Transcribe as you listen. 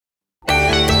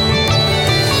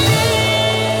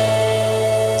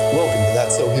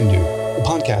So Hindu, the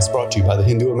podcast brought to you by the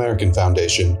Hindu American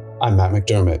Foundation. I'm Matt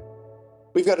McDermott.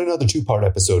 We've got another two-part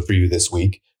episode for you this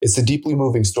week. It's the deeply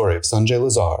moving story of Sanjay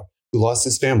Lazar, who lost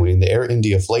his family in the Air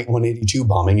India Flight 182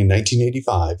 bombing in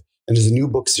 1985, and there's a new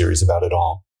book series about it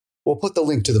all. We'll put the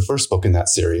link to the first book in that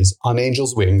series, On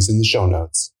Angel's Wings, in the show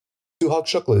notes. Suhag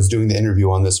Shukla is doing the interview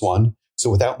on this one, so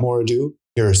without more ado,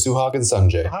 here are Suhag and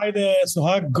Sanjay. Hi there,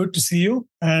 Suhag. Good to see you,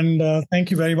 and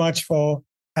thank you very much for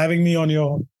having me on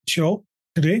your show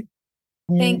today.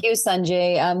 Thank you,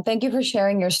 Sanjay. Thank you for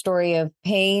sharing your story of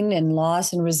pain and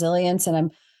loss and resilience. And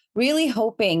I'm really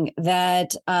hoping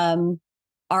that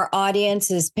our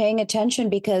audience is paying attention,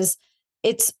 because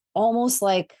it's almost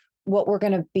like what we're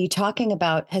going to be talking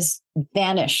about has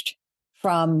vanished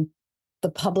from the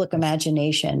public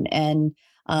imagination. And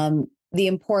the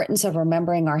importance of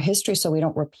remembering our history so we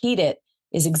don't repeat it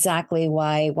is exactly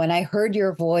why when I heard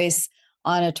your voice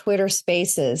on a Twitter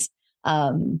Spaces,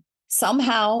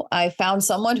 somehow I found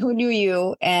someone who knew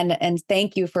you, and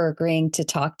thank you for agreeing to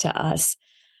talk to us.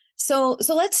 So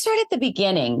let's start at the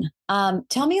beginning.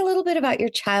 Tell me a little bit about your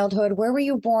childhood. Where were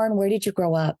you born? Where did you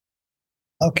grow up?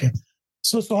 Okay.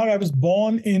 So Suhag, I was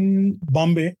born in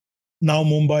Bombay, now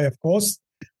Mumbai, of course,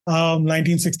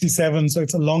 1967. So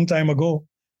it's a long time ago.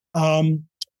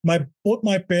 Both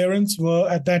my parents were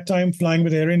at that time flying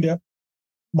with Air India.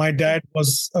 My dad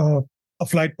was a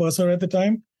flight purser at the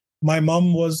time. My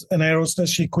mom was an air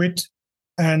hostess. She quit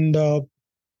and, got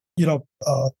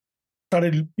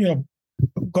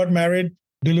married,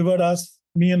 delivered us,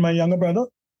 me and my younger brother.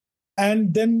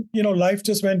 And then, life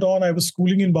just went on. I was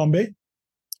schooling in Bombay.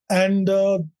 And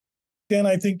then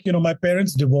I think, my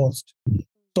parents divorced.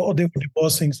 So they were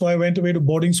divorcing. So I went away to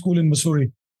boarding school in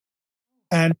Missouri.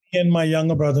 And me and my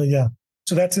younger brother, yeah.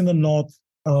 So that's in the north,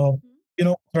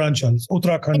 Uttarakhand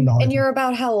now. And you're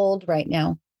about how old right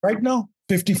now? Right now,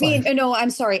 55. No, I'm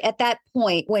sorry. At that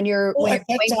point, at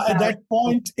that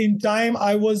point in time,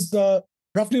 I was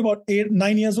roughly about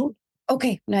 9 years old.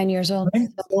 Okay, 9 years old.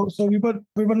 So we were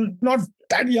not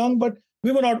that young, but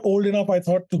we were not old enough, I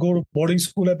thought, to go to boarding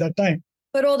school at that time.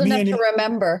 But old enough to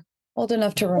remember. Old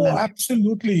enough to remember. Oh,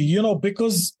 absolutely.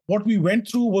 Because what we went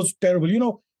through was terrible.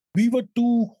 We were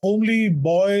two homely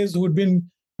boys who had been,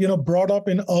 brought up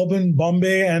in urban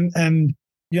Bombay and in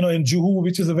Juhu,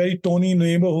 which is a very Tony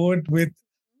neighborhood with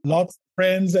lots of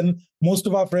friends. And most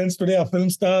of our friends today are film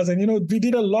stars. And, we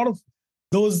did a lot of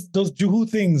those Juhu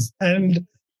things. And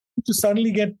to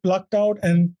suddenly get plucked out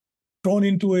and thrown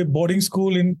into a boarding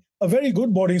school, in a very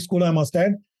good boarding school, I must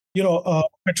add,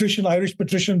 Irish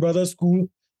patrician brothers school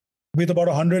with about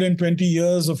 120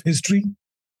 years of history,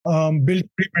 built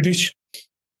pre-British.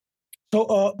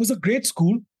 So it was a great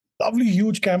school, lovely,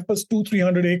 huge campus,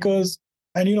 200-300 acres.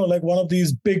 And, like one of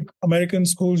these big American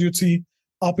schools you'd see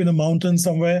up in the mountains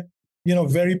somewhere,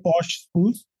 very posh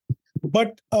schools.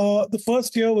 But the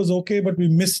first year was okay, but we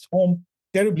missed home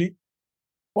terribly.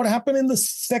 What happened in the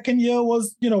second year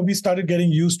was, we started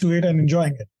getting used to it and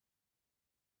enjoying it.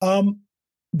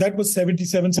 That was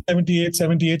 77, 78,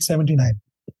 78, 79.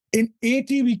 In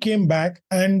 80, we came back,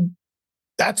 and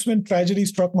that's when tragedy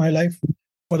struck my life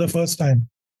for the first time.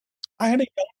 I had a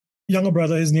younger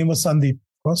brother. His name was Sandeep,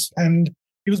 of course, and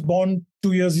he was born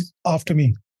 2 years after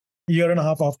me, a year and a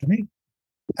half after me.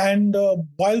 And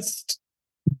whilst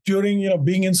during,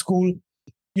 being in school,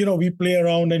 we play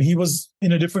around, and he was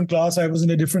in a different class. I was in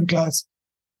a different class.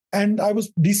 And I was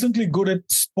decently good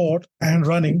at sport and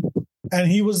running.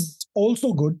 And he was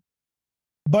also good.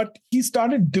 But he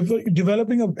started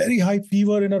developing a very high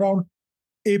fever in around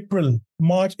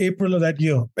March, April of that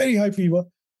year. Very high fever.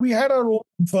 We had our own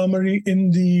infirmary in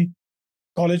the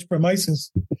college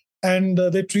premises. And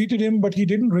they treated him, but he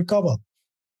didn't recover.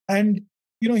 And,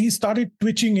 he started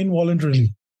twitching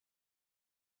involuntarily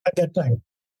at that time.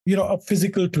 A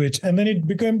physical twitch. And then it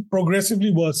became progressively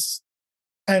worse.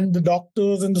 And the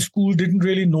doctors and the school didn't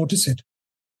really notice it.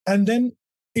 And then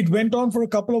it went on for a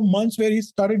couple of months where he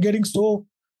started getting so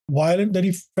violent that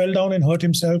he fell down and hurt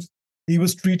himself. He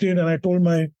was treated, and I told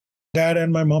my dad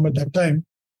and my mom at that time.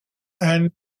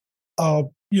 And,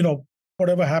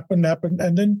 whatever happened.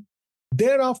 And then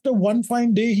thereafter, one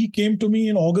fine day, he came to me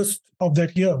in August of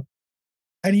that year.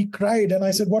 And he cried. And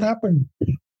I said, what happened?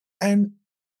 And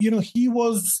he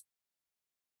was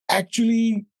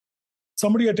actually,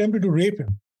 somebody attempted to rape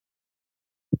him.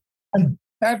 And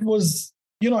that was,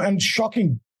 and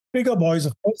shocking. Bigger boys,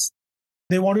 of course.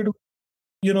 They wanted to,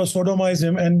 sodomize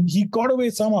him. And he got away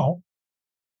somehow.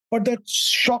 But that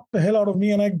shocked the hell out of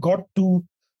me. And I got to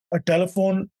a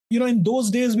telephone. In those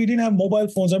days, we didn't have mobile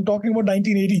phones. I'm talking about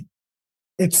 1980.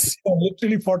 It's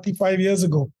literally 45 years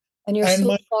ago. And you're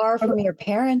so far from your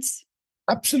parents.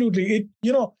 Absolutely.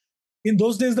 in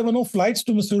those days, there were no flights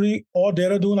to Missouri or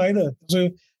Dehradun either. So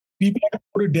people had to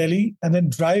go to Delhi and then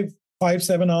drive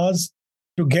 5-7 hours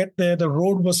to get there. The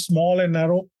road was small and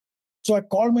narrow. So I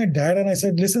called my dad and I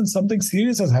said, listen, something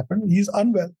serious has happened. He's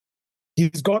unwell.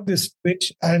 He's got this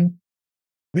twitch and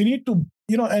we need to,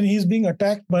 and he's being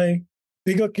attacked by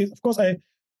bigger kids. Of course, I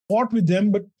fought with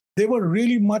them, but they were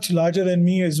really much larger than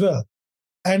me as well.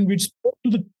 And we spoke to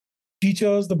the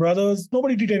teachers, the brothers.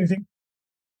 Nobody did anything.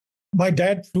 My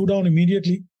dad flew down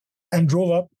immediately and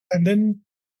drove up and then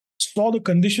saw the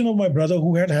condition of my brother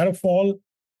who had had a fall,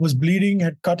 was bleeding,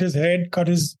 had cut his head,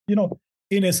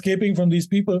 in escaping from these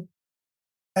people.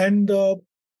 And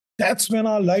that's when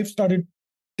our life started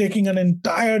taking an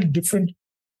entire different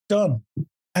turn.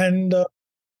 And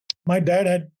my dad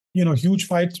had, huge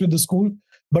fights with the school,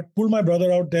 but pulled my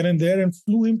brother out then and there and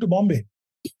flew him to Bombay.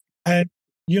 And,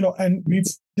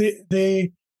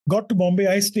 they got to Bombay.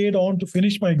 I stayed on to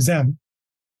finish my exam,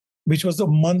 which was a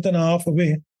month and a half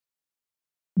away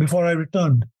before I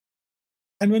returned.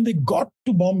 And when they got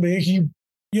to Bombay,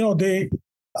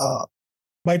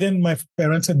 by then my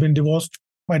parents had been divorced.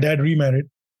 My dad remarried.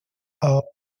 So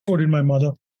did my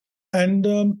mother.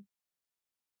 And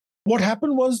what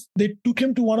happened was they took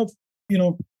him to one of,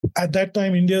 at that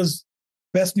time, India's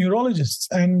best neurologists.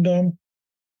 And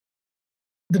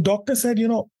the doctor said,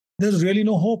 there's really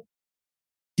no hope.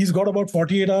 He's got about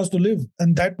 48 hours to live.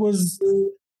 And that was,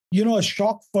 a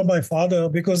shock for my father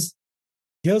because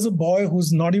here's a boy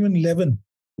who's not even 11.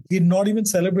 He'd not even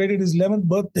celebrated his 11th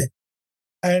birthday.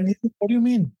 And he said, what do you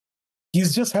mean?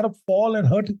 He's just had a fall and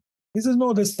hurt. He says,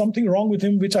 no, there's something wrong with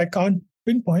him, which I can't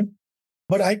pinpoint.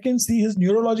 But I can see his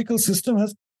neurological system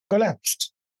has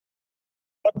collapsed.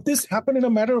 But this happened in a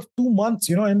matter of 2 months,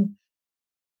 and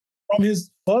from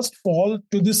his first fall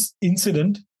to this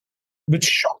incident, which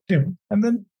shocked him. And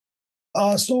then,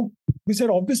 so we said,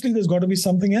 obviously, there's got to be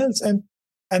something else. And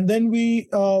then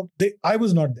I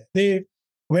was not there.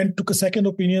 They took a second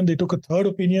opinion. They took a third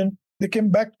opinion. They came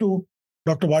back to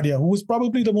Dr. Wadia, who was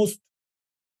probably the most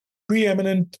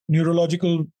preeminent neurologist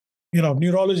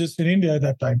in India at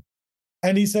that time.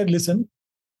 And he said, listen,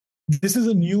 this is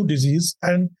a new disease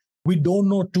and we don't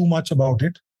know too much about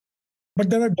it. But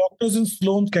there are doctors in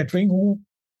Sloan Kettering who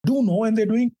do know, and they're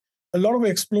doing a lot of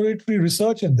exploratory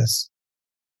research in this.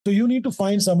 So you need to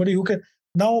find somebody who can.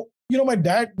 Now, my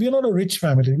dad, we're not a rich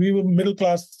family. We were middle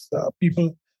class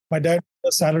people. My dad had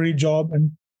a salary job,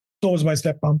 and so was my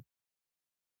stepmom.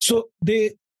 So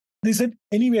they said,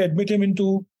 anyway, admit him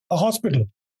into a hospital.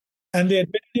 And they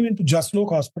admitted him into Jaslok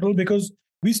Hospital because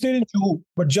we stayed in Juhu,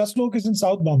 but Jaslok is in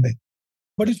South Bombay.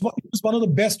 But it was one of the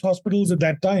best hospitals at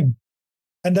that time.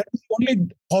 And that was the only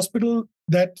hospital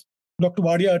that Dr.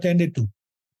 Wadia attended to.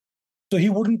 So he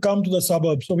wouldn't come to the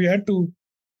suburbs. So we had to,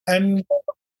 and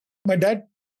my dad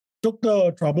took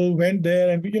the trouble, went there,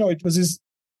 and, it was his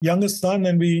youngest son,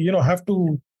 and we, have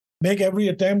to make every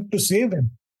attempt to save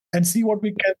him and see what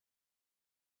we can.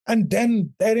 And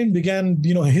then therein began,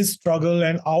 his struggle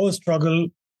and our struggle,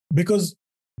 because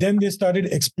then they started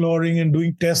exploring and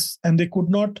doing tests, and they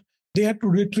had to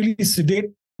literally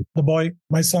sedate the boy,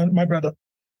 my son, my brother,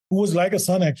 who was like a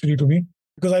son actually to me,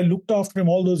 because I looked after him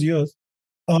all those years.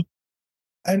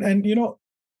 And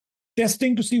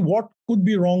testing to see what could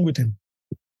be wrong with him.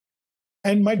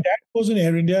 And my dad was in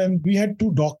Air India, and we had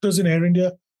 2 doctors in Air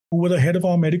India who were the head of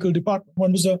our medical department.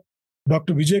 One was a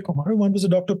Dr. Vijay Kumar, and one was a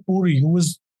Dr. Puri, who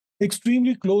was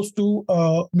extremely close to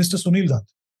Mr. Sunil Dutt,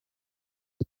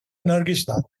 Nargish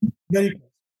Dutt, very close.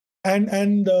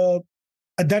 And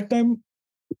at that time,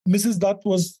 Mrs. Dutt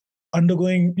was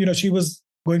undergoing, she was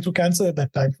going through cancer at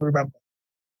that time, if you remember.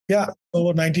 Yeah,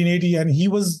 over 1980. And he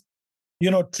was,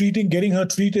 getting her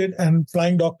treated and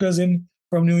flying doctors in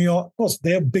from New York. Of course,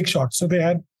 they're big shots. So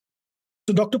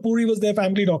Dr. Puri was their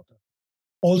family doctor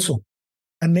also,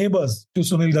 and neighbors to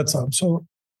Sunil Dutt sahab. So,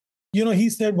 he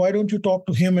said, why don't you talk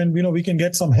to him and, we can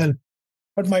get some help.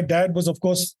 But my dad was, of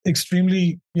course,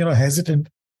 extremely, hesitant.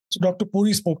 So Dr.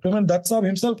 Puri spoke to him, and Dutt sahab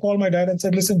himself called my dad and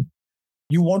said, listen,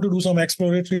 you want to do some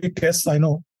exploratory tests, I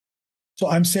know. So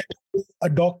I'm sending a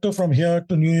doctor from here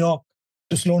to New York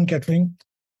to Sloan Kettering.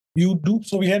 You do.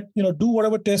 So we had, do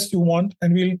whatever tests you want,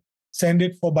 and we'll send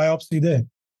it for biopsy there.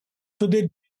 So they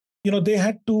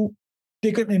had to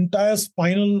take an entire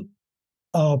spinal,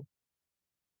 I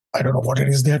don't know what it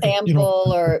is. They had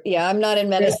sample I'm not in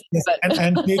medicine. Yes, but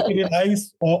and take it in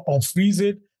ice or freeze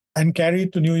it and carry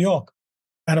it to New York.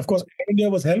 And of course, India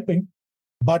was helping,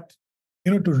 but,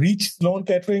 to reach Sloan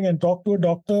Kettering and talk to a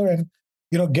doctor and,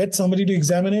 get somebody to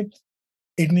examine it,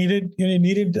 it needed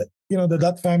the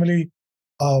Dutt family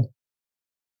to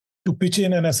pitch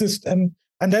in and assist. And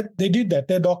that they did that.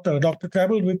 A doctor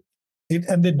traveled with it,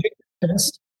 and they did.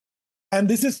 test. And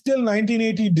this is still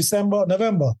 1980,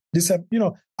 November.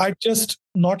 I just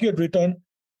not yet returned.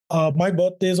 My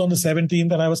birthday is on the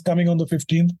 17th and I was coming on the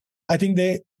 15th. I think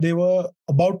they were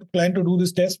about to plan to do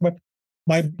this test, but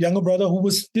my younger brother, who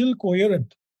was still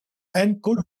coherent and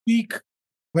could speak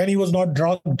when he was not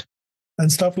drugged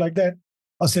and stuff like that,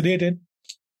 or sedated,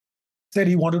 said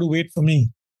he wanted to wait for me.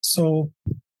 So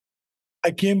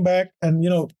I came back and,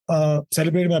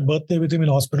 celebrated my birthday with him in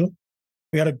hospital.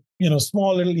 We had a,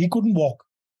 small little, he couldn't walk.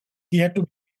 He had to,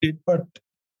 but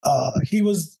he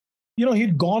was,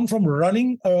 he'd gone from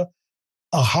running a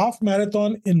half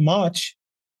marathon in March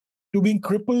to being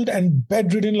crippled and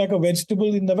bedridden like a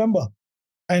vegetable in November.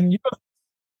 And,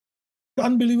 it's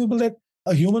unbelievable that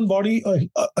a human body,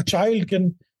 a child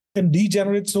can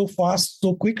degenerate so fast,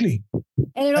 so quickly.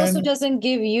 And it also doesn't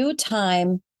give you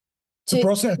time to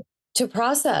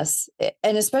process.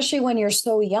 And especially when you're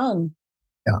so young.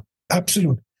 Yeah,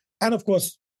 absolutely. And of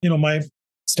course, my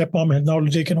stepmom had now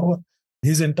taken over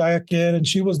his entire care and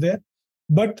she was there.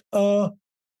 But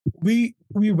we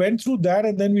went through that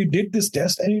and then we did this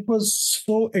test and it was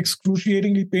so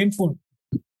excruciatingly painful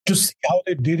to see how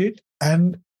they did it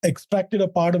and extracted a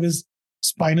part of his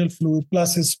spinal fluid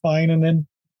plus his spine. And then,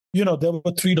 there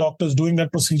were 3 doctors doing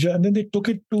that procedure and then they took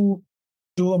it to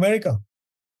America,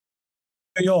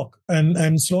 New York,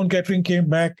 and Sloan Kettering came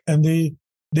back and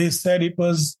they said it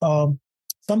was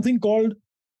something called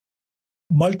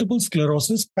multiple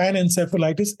sclerosis,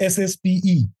 panencephalitis,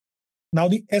 SSPE. Now,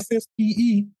 the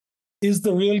SSPE is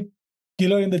the real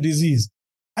killer in the disease.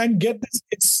 And get this,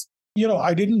 it's,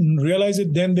 I didn't realize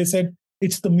it then. They said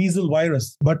it's the measles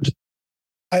virus. But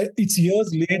it's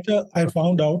years later I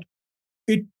found out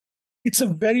it's a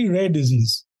very rare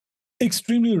disease,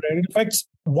 extremely rare. In fact,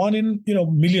 1 in,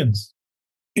 millions.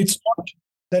 It's not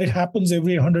that it happens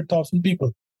every 100,000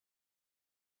 people.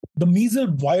 The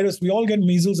measles virus, we all get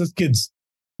measles as kids.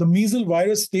 The measles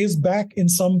virus stays back in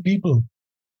some people,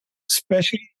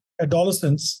 especially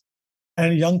adolescents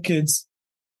and young kids.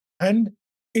 And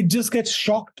it just gets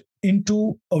shocked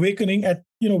into awakening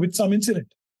with some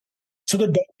incident. So the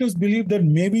doctors believe that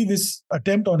maybe this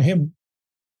attempt on him,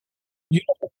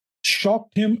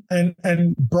 shocked him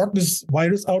and brought this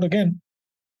virus out again.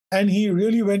 And he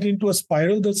really went into a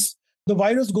spiral. The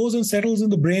virus goes and settles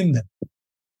in the brain then.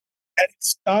 And it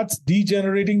starts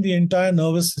degenerating the entire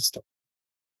nervous system.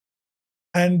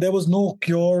 And there was no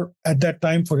cure at that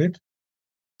time for it.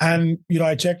 And,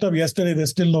 I checked up yesterday, there's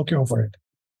still no cure for it.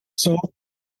 So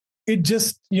it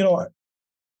just,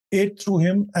 ate through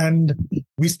him. And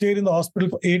we stayed in the hospital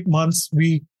for 8 months.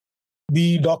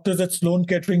 The doctors at Sloan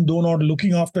Kettering, though not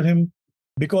looking after him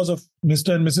because of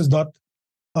Mr. and Mrs. Dutt,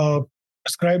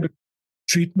 prescribed a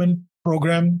treatment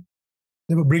program.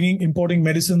 They were importing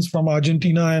medicines from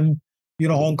Argentina and,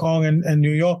 Hong Kong and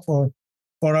New York for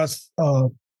us.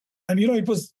 And, it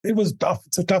was tough.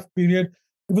 It's a tough period.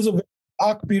 It was a very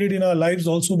dark period in our lives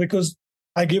also because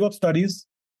I gave up studies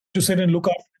to sit and look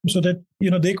after them so that,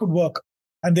 they could work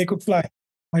and they could fly.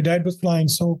 My dad was flying.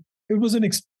 So it was an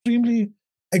extremely,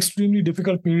 extremely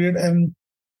difficult period. And,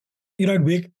 I'd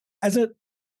wake as a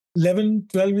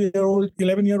 11-year-old,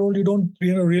 you don't,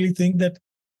 really think that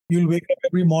you'll wake up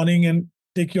every morning and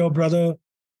take your brother,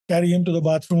 carry him to the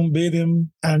bathroom, bathe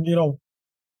him, and,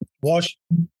 wash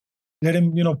him, let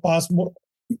him, pass more.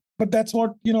 But that's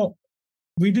what,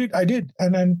 we did. I did.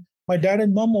 And then my dad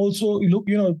and mom also,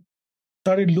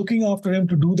 started looking after him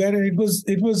to do that. And it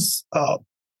was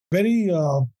very,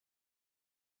 I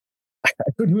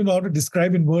don't even know how to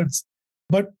describe in words,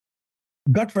 but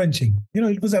gut-wrenching.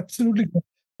 It was absolutely,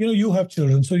 you have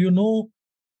children. So,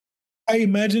 I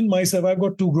imagine myself, I've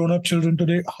got 2 grown-up children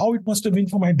today, how it must have been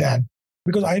for my dad,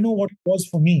 because I know what it was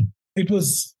for me. It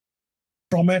was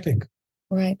traumatic.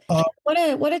 Right.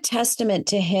 What a testament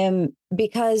to him,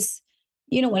 because,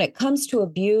 when it comes to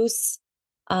abuse,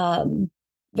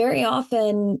 very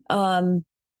often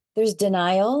there's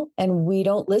denial and we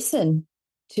don't listen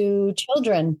to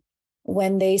children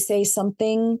when they say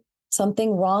something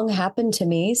wrong happened to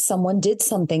me, someone did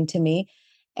something to me.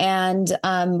 And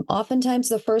oftentimes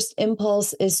the first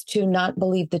impulse is to not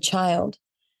believe the child.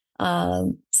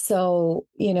 So,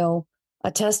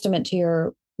 a testament to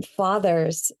your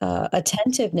father's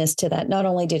attentiveness to that. Not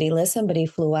only did he listen, but he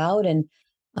flew out and,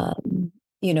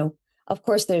 of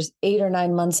course, there's 8 or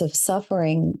 9 months of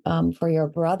suffering for your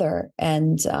brother.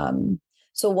 And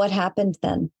so what happened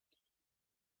then?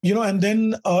 And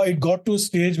then it got to a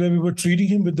stage where we were treating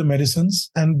him with the medicines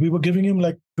and we were giving him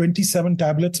like 27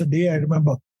 tablets a day. I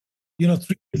remember, 3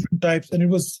 different types. And it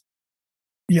was,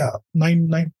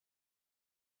 9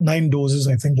 doses,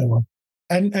 I think there were.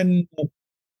 And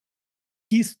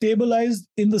he stabilized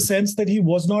in the sense that he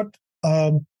was not,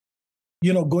 going,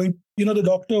 the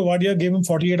doctor, Wadia, gave him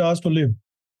 48 hours to live.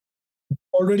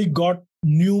 Already got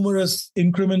numerous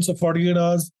increments of 48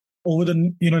 hours over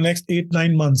the, next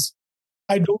 8-9 months.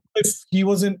 I don't know if he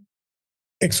was in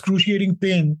excruciating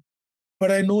pain,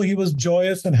 but I know he was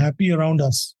joyous and happy around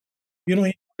us. He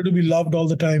wanted to be loved all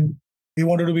the time. He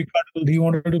wanted to be cuddled. He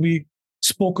wanted to be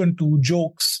spoken to,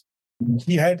 jokes.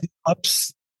 He had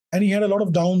ups and he had a lot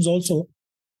of downs also.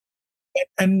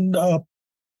 And,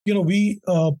 we,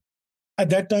 at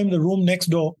that time, the room next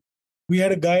door, we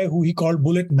had a guy who he called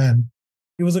Bullet Man.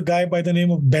 He was a guy by the name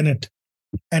of Bennett.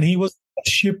 And he was a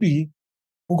shippy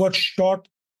who got shot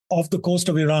off the coast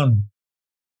of Iran.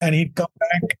 And he'd come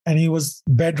back and he was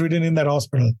bedridden in that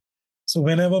hospital. So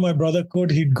whenever my brother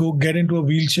could, he'd go get into a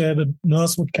wheelchair. The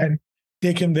nurse would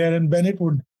take him there. And Bennett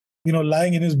would,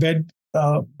 lying in his bed,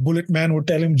 Bullet Man would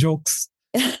tell him jokes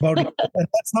about it. And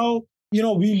that's how,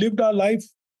 we lived our life.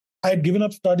 I had given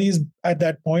up studies at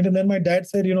that point. And then my dad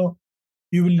said, you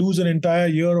will lose an entire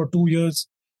year or 2 years.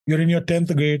 You're in your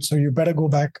 10th grade, so you better go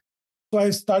back. So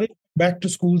I started back to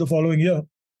school the following year.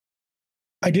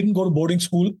 I didn't go to boarding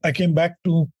school. I came back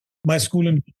to my school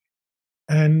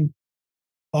and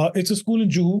it's a school in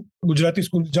Juhu, Gujarati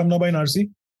school, Jamnabai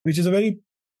Narsi, which is a very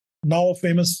now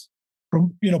famous,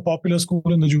 popular school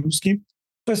in the Juhu scheme.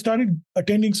 So I started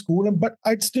attending school, but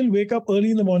I'd still wake up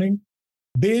early in the morning,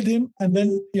 bathe him, and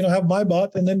then have my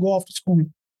bath, and then go off to school.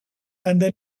 And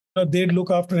then they'd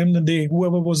look after him the day,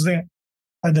 whoever was there,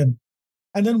 and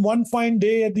then one fine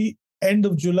day at the end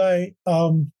of July,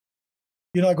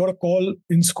 I got a call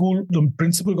in school. The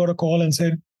principal got a call and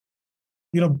said,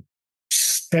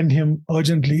 send him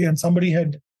urgently. And somebody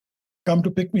had come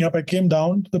to pick me up. I came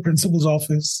down to the principal's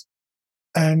office,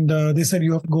 and they said,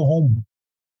 you have to go home.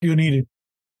 You need it.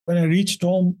 When I reached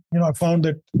home, I found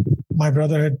that my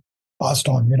brother had passed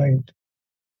on.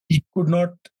 He could not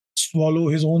swallow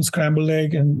his own scrambled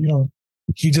egg, and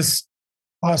he just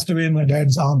passed away in my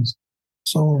dad's arms.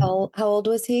 So how old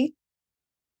was he?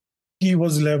 He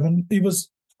was 11. He was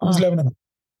 11 and a half.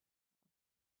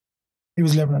 He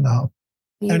was 11 and a half.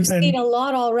 You've seen a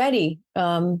lot already.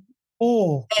 That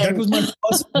was my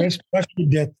first brush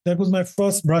with death. That was my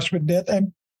first brush with death.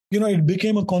 And, it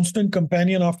became a constant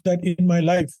companion after that in my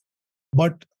life.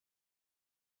 But,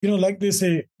 like they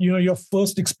say, your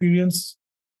first experience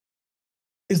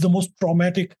is the most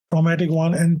traumatic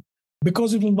one. And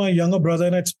because it was my younger brother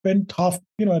and I'd spent half,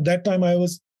 at that time I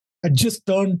just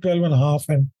turned 12 and a half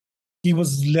and he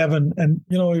was 11. And,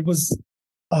 it was,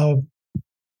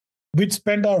 we'd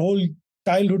spent our whole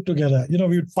childhood together.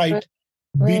 We'd fight,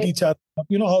 beat each other.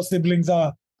 You know how siblings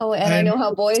are. Oh, and I know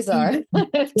how boys are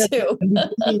too.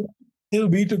 He'll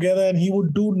be together and he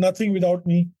would do nothing without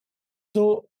me.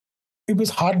 So it was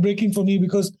heartbreaking for me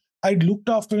because I'd looked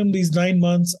after him these 9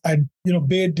 months. I'd,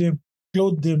 bathed him,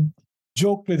 clothed him,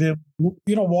 joked with him,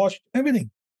 washed everything.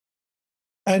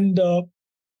 And,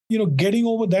 getting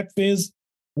over that phase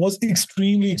was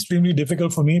extremely, extremely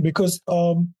difficult for me because,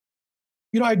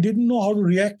 I didn't know how to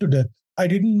react to death. I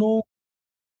didn't know.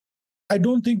 I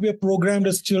don't think we're programmed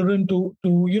as children to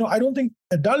I don't think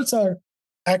adults are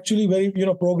actually very,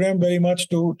 programmed very much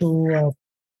to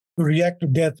react to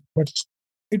death. But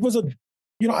it was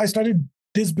I started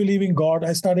disbelieving God.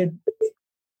 I started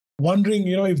wondering,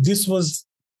 if this was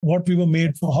what we were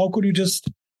made for. How could you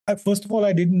first of all,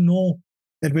 I didn't know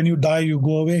that when you die, you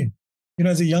go away.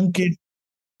 As a young kid,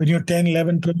 when you're 10,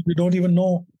 11, 12, you don't even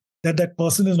know that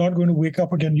person is not going to wake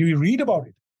up again. You read about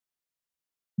it.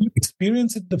 You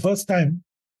experience it the first time.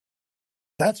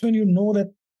 That's when you know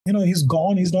that, he's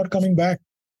gone, he's not coming back.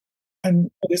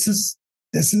 And this is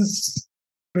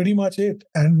pretty much it.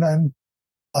 And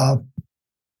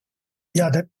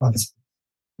that was.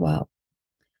 Wow.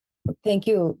 Thank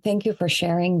you for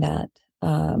sharing that.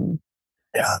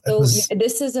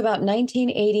 This is about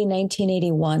 1980,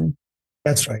 1981.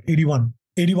 That's right. 81,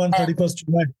 31st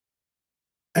July.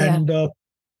 And,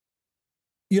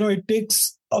 it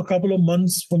takes a couple of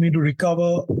months for me to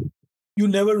recover. You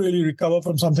never really recover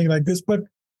from something like this, but,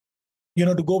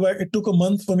 to go back, it took a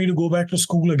month for me to go back to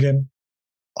school again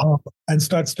and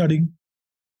start studying.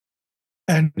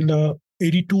 And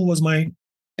 82 was my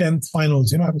 10th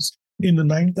finals. I was in the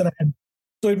 9th and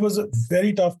so it was a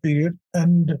very tough period.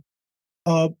 And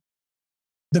the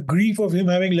grief of him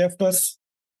having left us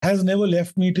has never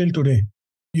left me till today.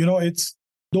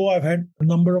 Though I've had a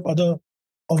number of other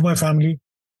of my family,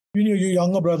 your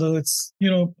younger brother, it's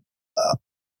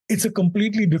a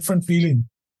completely different feeling.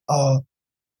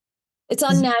 It's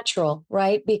unnatural,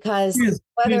 right? Because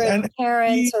whether it's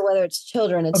parents or whether it's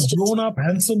children, it's a grown-up,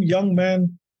 handsome young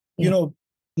man,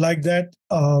 like that.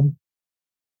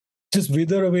 just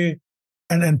wither away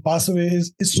and pass away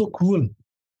is so cruel.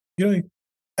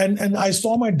 And I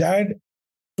saw my dad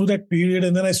through that period,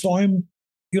 and then I saw him,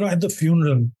 at the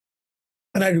funeral.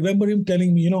 And I remember him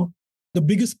telling me, the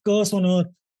biggest curse on earth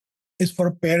is for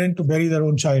a parent to bury their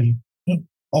own child.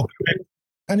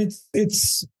 And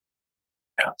it's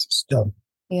dumb.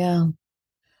 Yeah.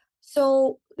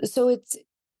 So it's,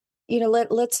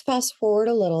 let's fast forward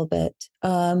a little bit.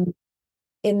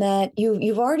 In that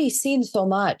you've already seen so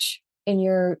much in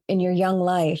your young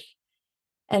life.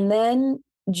 And then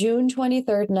June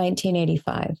 23rd,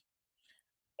 1985,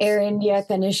 Air India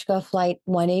Kanishka Flight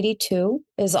 182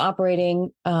 is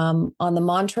operating on the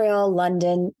Montreal,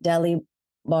 London, Delhi,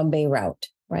 Bombay route,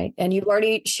 right? And you've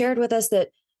already shared with us that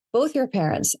both your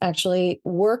parents actually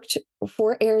worked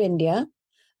for Air India,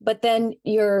 but then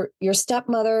your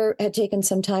stepmother had taken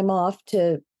some time off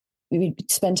to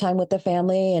spend time with the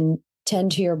family and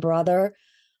tend to your brother.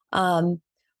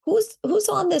 Who's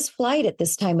on this flight at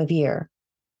this time of year?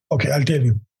 Okay, I'll tell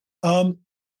you.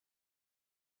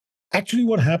 Actually,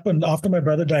 what happened after my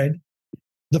brother died,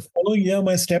 the following year,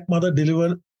 my stepmother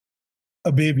delivered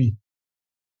a baby.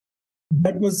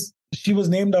 She was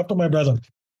named after my brother.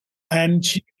 And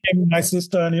she became my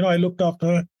sister. And, I looked after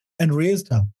her and raised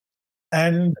her.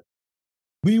 And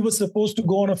we were supposed to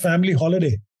go on a family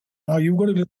holiday. Now, you've got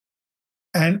to...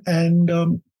 And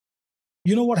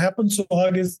what happened,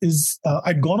 Sohag, is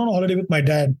I'd gone on a holiday with my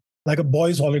dad, like a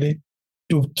boys' holiday,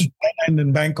 to Thailand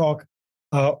and Bangkok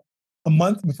a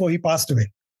month before he passed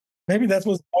away. Maybe that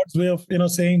was God's way of,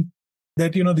 saying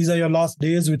that, these are your last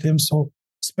days with him, so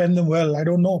spend them well. I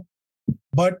don't know.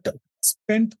 But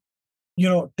spent,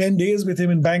 10 days with him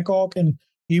in Bangkok, and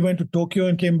he went to Tokyo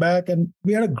and came back, and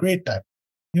we had a great time.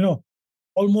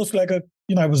 Almost like I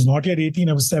was not yet 18,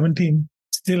 I was 17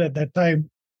 still at that time,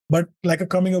 but like a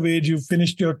coming of age. You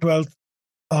finished your 12th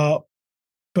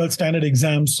standard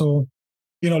exam. So,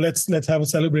 let's have a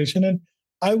celebration. And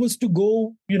I was to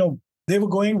go, we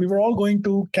were all going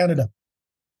to Canada.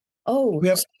 Oh, we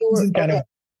have friends in Canada.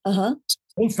 Okay. Uh-huh.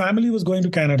 Whole family was going to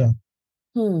Canada.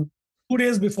 2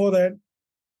 days before that,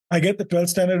 I get the 12th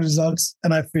standard results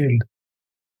and I failed.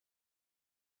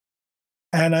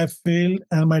 And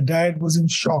my dad was in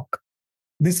shock.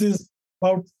 This is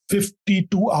about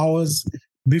 52 hours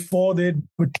before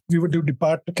we were to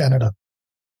depart to Canada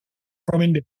from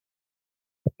India.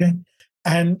 Okay.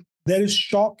 And there is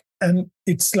shock, and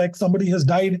it's like somebody has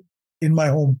died in my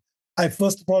home. I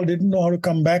first of all didn't know how to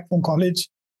come back from college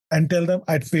and tell them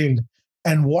I'd failed.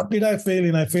 And what did I fail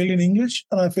in? I failed in English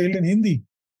and I failed in Hindi.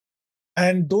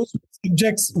 And those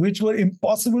subjects which were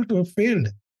impossible to have failed.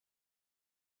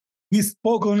 We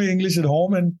spoke only English at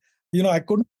home, and I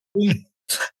couldn't,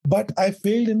 but I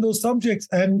failed in those subjects.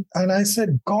 And I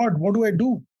said, God, what do I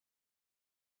do?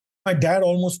 My dad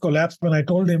almost collapsed when I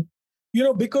told him,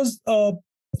 because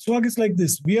Swag is like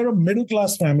this. We are a middle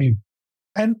class family,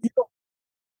 and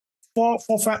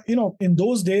in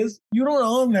those days you don't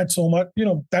earn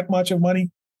that much of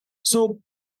money. So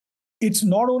it's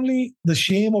not only the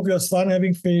shame of your son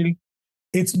having failed.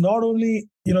 It's not only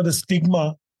the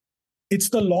stigma. It's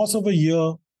the loss of a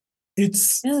year.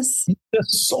 There's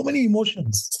so many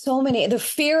emotions. So many. The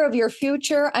fear of your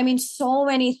future. I mean, so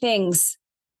many things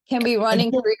can be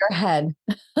running through your head.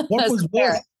 What was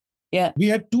worse? Yeah. We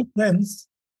had two friends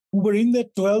who were in their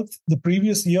 12th the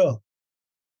previous year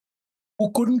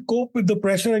who couldn't cope with the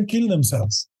pressure and kill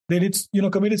themselves. They did,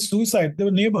 committed suicide. They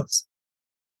were neighbors.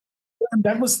 And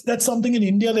that's something in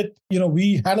India that,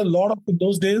 we had a lot of in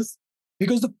those days,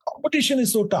 because the competition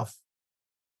is so tough.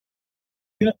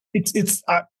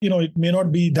 It may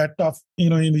not be that tough,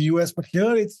 in the US, but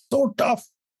here it's so tough.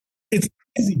 It's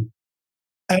crazy.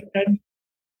 And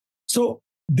so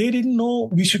they didn't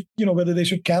know whether they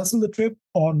should cancel the trip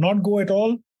or not go at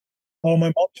all, or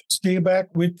my mom should stay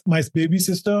back with my baby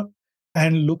sister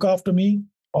and look after me,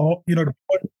 or,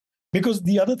 because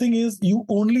the other thing is you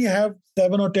only have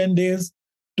 7 or 10 days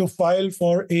to file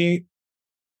for a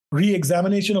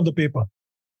re-examination of the paper,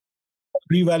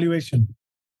 re-evaluation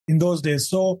in those days.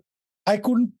 So I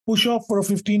couldn't push off for a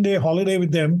 15-day holiday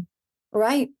with them.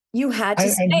 Right. You had to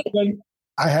stay.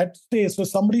 I had to stay. So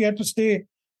somebody had to stay.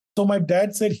 So my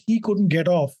dad said he couldn't get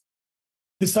off.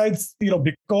 Besides,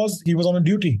 because he was on a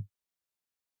duty.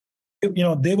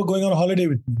 They were going on a holiday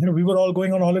with me. We were all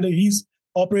going on a holiday. He's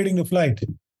operating the flight.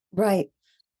 Right.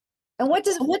 And what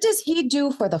does he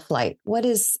do for the flight? What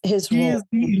is his role?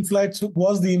 He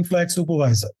was the in-flight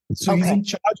supervisor. So he's in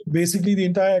charge. Basically, the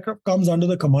entire aircraft comes under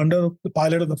the commander of the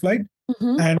pilot of the flight,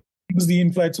 and he was the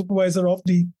in-flight supervisor of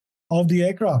the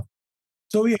aircraft.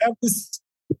 So we have this,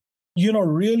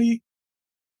 really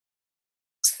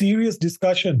serious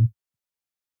discussion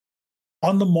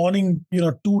on the morning,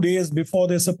 2 days before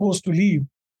they're supposed to leave,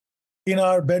 in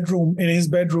our bedroom, in his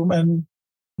bedroom. And,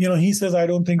 he says, I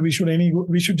don't think we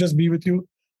should just be with you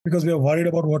because we are worried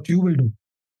about what you will do.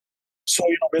 So,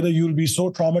 whether you'll be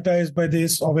so traumatized by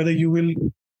this or whether you will.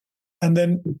 And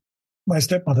then my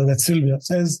stepmother, that's Sylvia,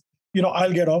 says,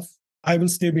 I'll get off. I will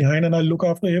stay behind and I'll look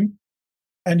after him.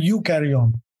 And you carry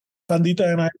on.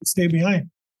 Sandita and I will stay behind.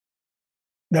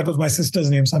 That was my sister's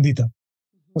name, Sandita.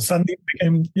 So Sandeep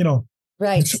became,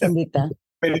 right, Sandita.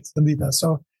 Sandita.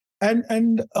 So,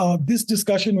 and this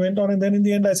discussion went on. And then in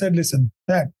the end, I said, listen,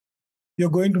 Dad, you're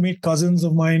going to meet cousins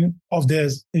of mine, of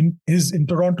theirs, in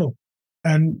Toronto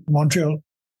and Montreal,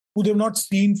 who they've not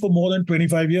seen for more than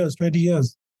 25 years, 20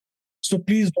 years. So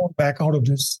please don't back out of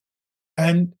this.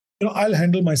 And, I'll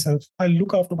handle myself. I'll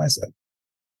look after myself.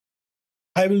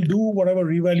 I will do whatever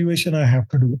revaluation I have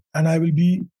to do. And I will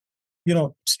be,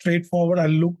 straightforward.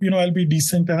 I'll be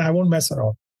decent and I won't mess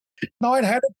around. Now I'd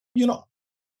had,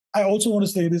 I also want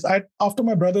to say this. After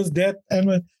my brother's death,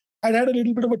 and I'd had a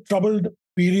little bit of a troubled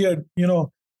period,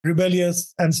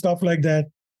 rebellious and stuff like that.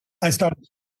 I started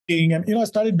and, I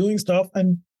started doing stuff,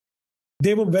 and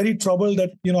they were very troubled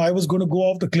that, I was going to go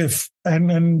off the cliff.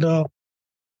 And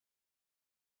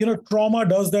trauma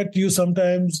does that to you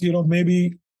sometimes,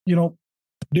 maybe,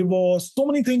 divorce, so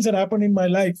many things that happened in my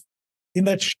life in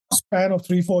that span of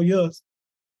 3-4 years.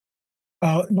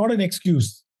 Not an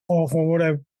excuse for what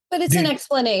I've. But it's an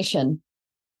explanation.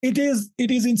 It is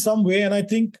in some way. And I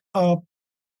think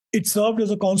it served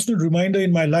as a constant reminder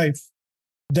in my life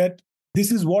that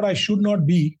this is what I should not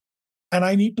be. And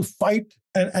I need to fight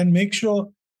and make sure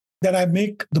that I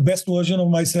make the best version of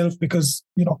myself because,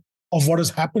 of what has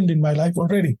happened in my life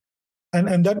already.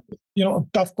 And that, a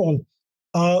tough call.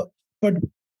 But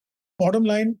bottom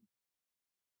line,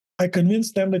 I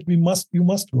convinced them that you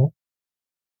must go.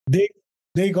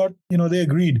 They got, they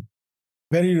agreed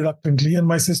very reluctantly. And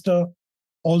my sister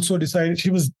also decided, she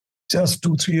was just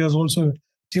 2-3 years old. So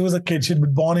she was a kid. She'd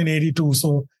been born in 82.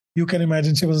 So you can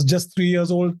imagine she was just 3 years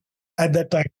old at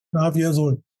that time, 2.5 years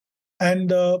old.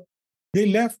 And they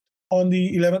left on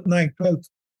the 11th night, 12th.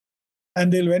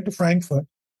 And they went to Frankfurt.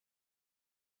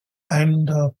 And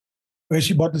where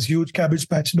she bought this huge cabbage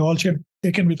patch and all she had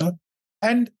taken with her.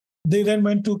 And they then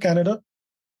went to Canada,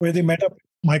 where they met up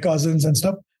my cousins and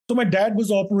stuff. So my dad was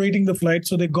operating the flight.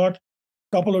 So they got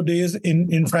a couple of days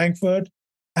in Frankfurt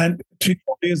and 3-4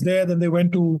 days there. Then they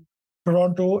went to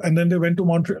Toronto and then they went to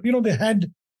Montreal. They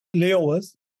had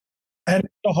layovers and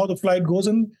how the flight goes.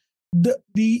 And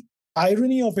the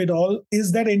irony of it all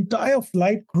is that entire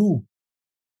flight crew,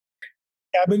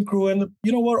 cabin crew, and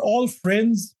were all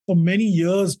friends for many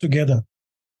years together.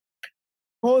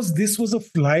 Because this was a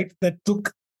flight that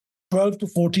took 12 to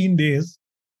 14 days,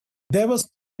 there was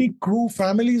crew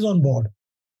families on board.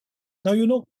 Now,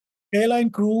 airline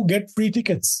crew get free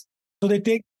tickets. So they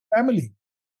take family.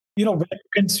 Where you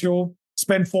can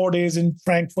spend 4 days in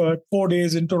Frankfurt, 4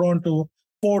 days in Toronto,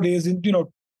 4 days in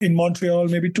Montreal,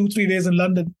 maybe 2-3 days in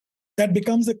London. That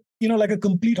becomes like a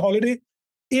complete holiday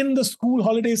in the school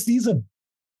holiday season.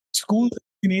 Schools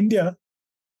in India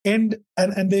and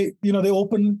they they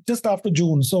open just after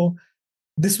June. So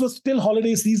this was still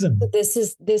holiday season. This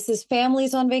is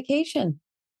families on vacation.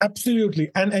 Absolutely.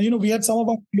 And we had some of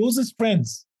our closest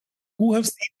friends who have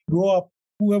seen grow up,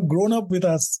 who have grown up with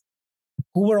us,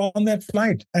 who were on that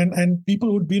flight, and people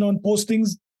who'd been on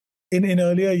postings in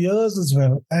earlier years as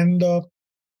well. And it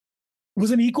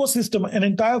was an ecosystem, an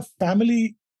entire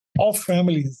family of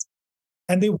families.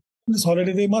 And they this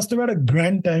holiday, they must have had a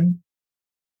grand time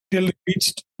till they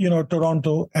reached,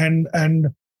 Toronto. And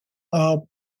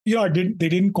they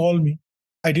didn't call me.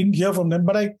 I didn't hear from them,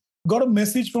 but I got a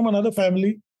message from another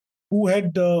family who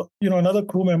had, another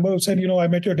crew member who said, I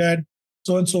met your dad,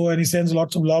 so-and-so, and he sends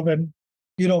lots of love. And,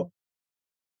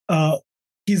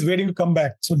 he's waiting to come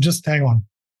back. So just hang on.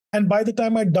 And by the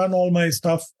time I'd done all my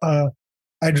stuff,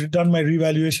 I'd done my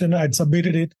revaluation, I'd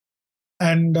submitted it.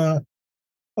 And,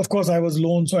 of course, I was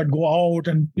alone, so I'd go out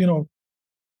and,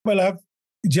 I have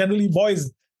generally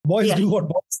boys do what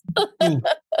boys do.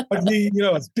 But we,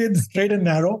 stayed straight and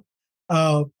narrow.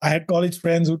 I had college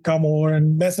friends who'd come over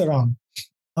and mess around,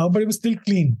 but it was still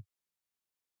clean.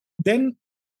 Then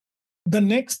the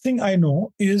next thing I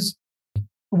know is it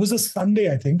was a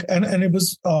Sunday, I think, and it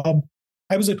was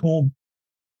I was at home,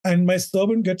 and my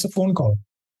servant gets a phone call,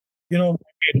 and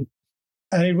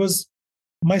it was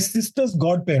my sister's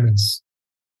godparents.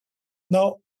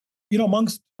 Now,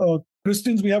 amongst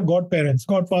Christians, we have godparents,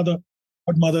 godfather,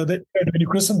 godmother, when you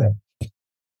christen them.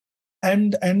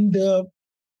 And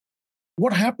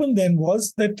what happened then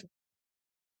was that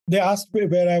they asked me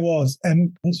where I was.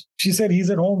 And she said, he's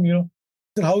at home,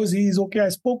 I said, how is he? He's okay. I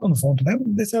spoke on the phone to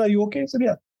them. They said, are you okay? I said,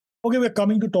 yeah. Okay, we're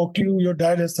coming to talk to you. Your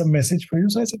dad has some message for you.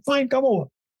 So I said, fine, come over.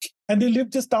 And they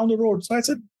lived just down the road. So I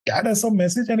said, dad has some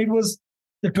message. And it was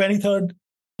the 23rd,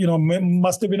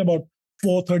 must have been about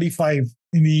 4:35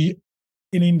 in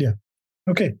India.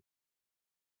 Okay.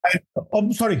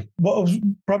 I'm sorry,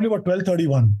 probably about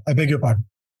 12:31. I beg your pardon,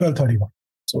 12:31.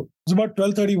 So it was about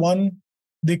 12:31.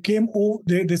 They came over.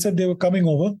 They said they were coming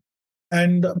over,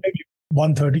 and maybe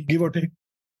 1:30, give or take.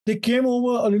 They came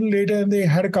over a little later, and they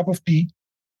had a cup of tea.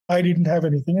 I didn't have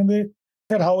anything, and they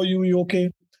said, "How are you? You okay?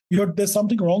 There's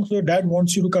something wrong. So your dad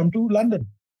wants you to come to London."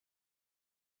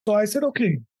 So I said,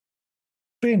 "Okay."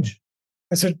 Strange.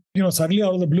 I said, suddenly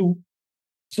out of the blue.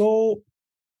 So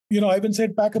Ivan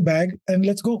said, pack a bag and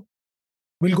let's go.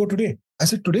 We'll go today. I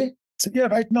said, today? I said, yeah,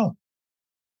 right now.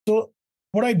 So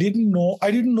what I didn't know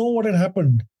what had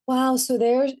happened. Wow. So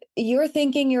you're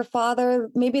thinking your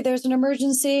father, maybe there's an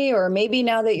emergency, or maybe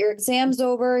now that your exam's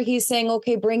over, he's saying,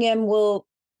 okay, bring him. We'll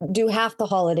do half the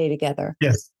holiday together.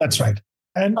 Yes, that's right.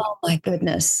 And oh my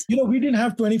goodness. We didn't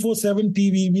have 24/7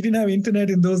 TV. We didn't have internet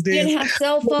in those days. We didn't have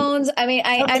cell phones. I mean,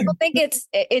 I don't think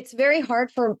it's very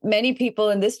hard for many people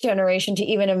in this generation to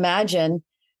even imagine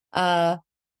that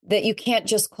you can't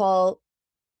just call,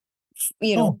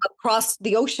 across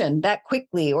the ocean that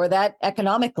quickly or that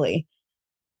economically.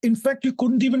 In fact, you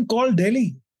couldn't even call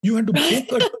Delhi. You had to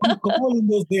book a trunk call in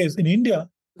those days. In India,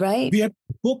 right? We had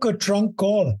to book a trunk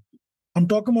call. I'm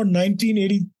talking about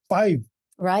 1985.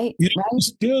 Right.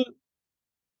 Still,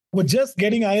 we're just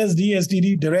getting ISD,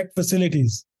 STD direct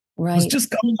facilities. Right. It's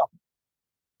just coming up.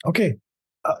 Okay.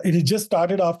 It had just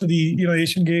started after the,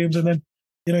 Asian Games and then,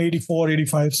 84,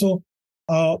 85. So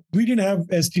we didn't have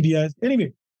STDs.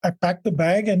 Anyway, I packed the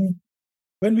bag, and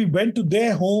when we went to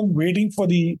their home waiting for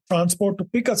the transport to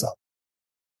pick us up,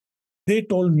 they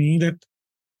told me that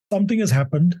something has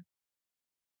happened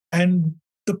and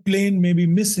the plane may be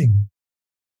missing.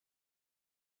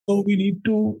 So we need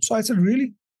to. So I said,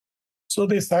 really? So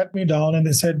they sat me down and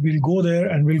they said, we'll go there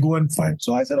and we'll go and find.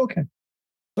 So I said, okay.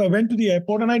 So I went to the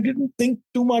airport and I didn't think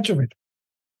too much of it.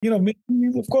 Maybe,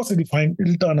 of course it'll fine.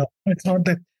 It'll turn up. It's not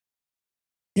that,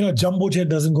 jumbo jet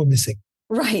doesn't go missing.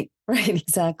 Right,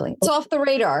 exactly. It's off the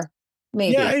radar,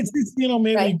 maybe. Yeah, it's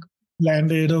maybe right.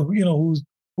 Landed or,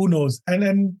 who knows. And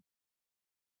then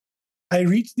I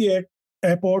reached the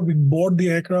airport, we board the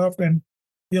aircraft, and,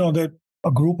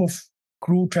 a group of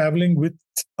crew traveling with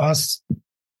us,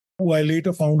 who I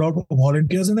later found out were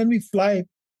volunteers. And then we fly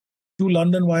to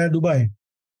London via Dubai.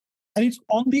 And it's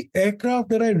on the aircraft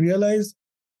that I realized,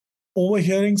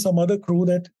 overhearing some other crew,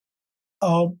 that,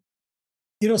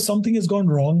 something has gone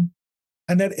wrong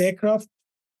and that aircraft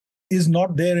is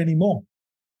not there anymore.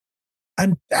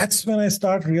 And that's when I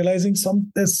start realizing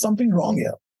there's something wrong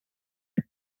here.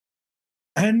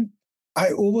 And I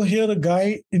overhear a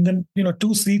guy in the,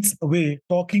 2 seats away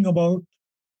talking about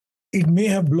it may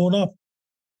have blown up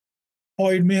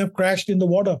or it may have crashed in the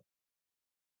water.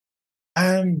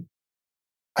 And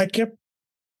I kept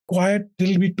quiet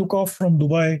till we took off from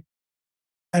Dubai,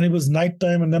 and it was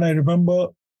nighttime. And then I remember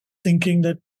thinking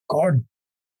that, God,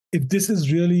 if this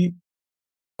is really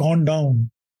gone down,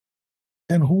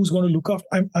 then who's going to look after?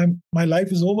 My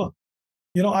life is over.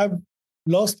 I've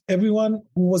lost everyone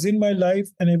who was in my life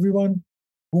and everyone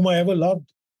whom I ever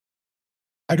loved.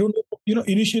 I don't know.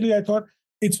 Initially I thought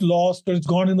it's lost or it's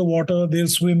gone in the water. They'll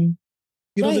swim.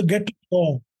 Right. They'll get to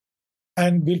shore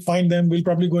and we'll find them. We'll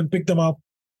probably go and pick them up,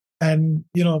 and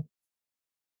we'll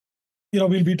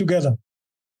be together.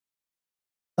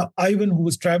 Now, Ivan, who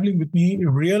was traveling with me,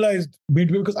 realized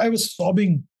midway, because I was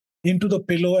sobbing into the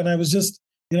pillow, and I was just,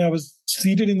 I was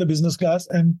seated in the business class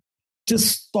and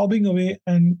just sobbing away,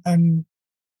 and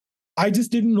I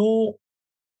just didn't know,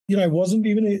 I didn't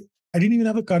even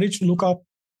have the courage to look up,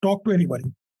 talk to anybody.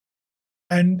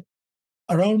 And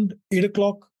around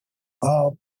 8:00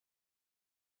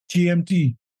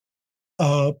 GMT,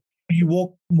 he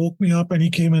woke me up, and he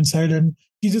came inside and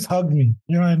he just hugged me,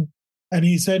 and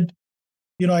he said,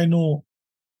 I know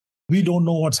we don't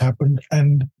know what's happened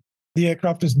and the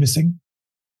aircraft is missing,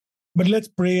 but let's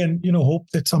pray and, hope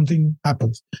that something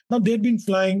happens. Now, they'd been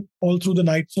flying all through the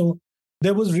night, so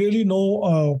there was really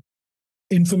no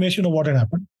information of what had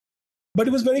happened. But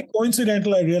it was very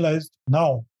coincidental, I realized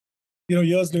now,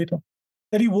 years later,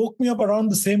 that he woke me up around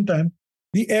the same time.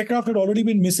 The aircraft had already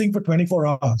been missing for 24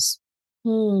 hours.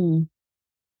 8:11,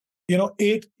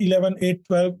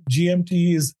 8:12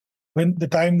 GMT is when the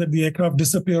time that the aircraft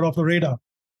disappeared off the radar.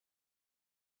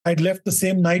 I'd left the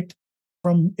same night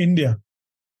from India,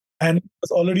 and it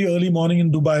was already early morning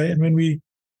in Dubai. And when we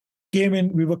came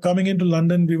in, we were coming into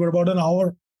London. We were about an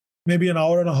hour, maybe an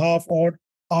hour and a half, or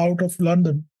out of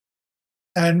London,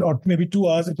 or maybe 2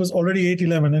 hours. It was already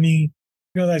 8:11,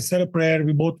 and I said a prayer.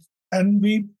 And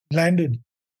we landed.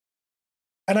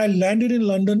 And I landed in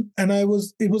London, and it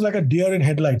was like a deer in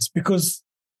headlights because,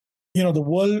 the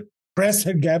world press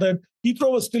had gathered.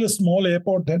 Heathrow was still a small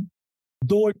airport then,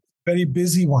 though it's a very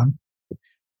busy one.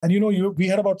 And, we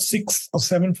had about 6 or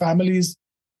 7 families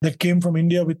that came from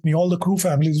India with me, all the crew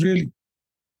families, really.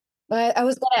 I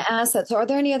was going to ask that. So are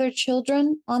there any other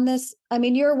children on this? I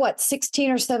mean, you're what,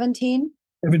 16 or 17?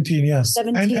 17, yes.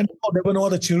 17. And there were no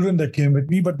other children that came with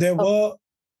me, but there were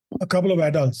a couple of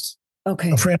adults.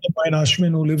 Okay. A friend of mine,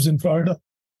 Ashwin, who lives in Florida.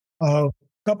 A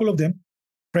couple of them,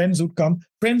 friends who'd come.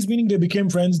 Friends meaning they became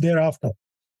friends thereafter.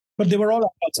 But they were all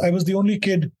adults. I was the only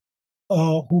kid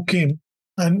who came.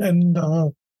 And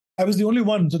I was the only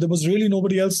one. So there was really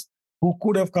nobody else who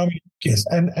could have come in case.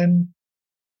 And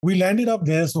we landed up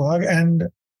there, Suhag, and,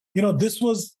 this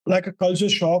was like a culture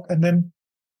shock. And then,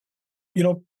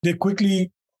 they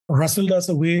quickly rustled us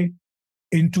away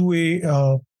into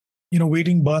a,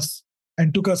 waiting bus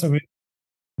and took us away.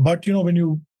 But, when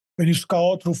you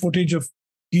scour through footage of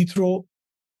Heathrow,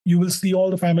 you will see all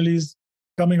the families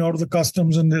coming out of the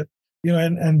customs and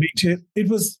and being chased.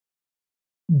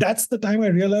 That's the time I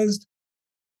realized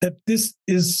that this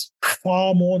is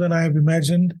far more than I have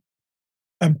imagined.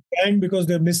 I'm crying because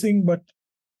they're missing, but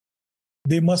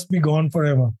they must be gone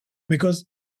forever because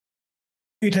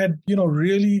it had,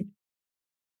 really,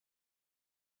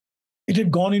 it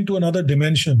had gone into another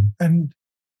dimension. And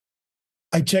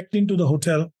I checked into the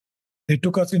hotel. They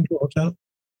took us into a hotel.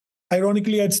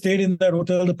 Ironically, I'd stayed in that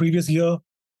hotel the previous year.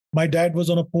 My dad was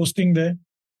on a posting there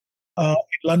in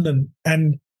London,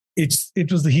 and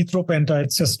it was the Heathrow Penta.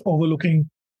 It's just overlooking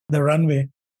the runway.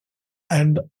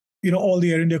 And, all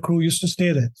the Air India crew used to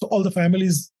stay there. So all the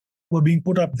families were being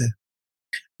put up there.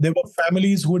 There were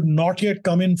families who had not yet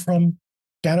come in from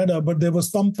Canada, but there were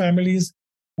some families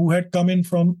who had come in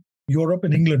from Europe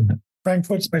and England,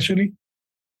 Frankfurt especially.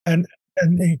 And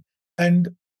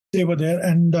they were there.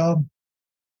 And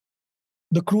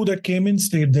the crew that came in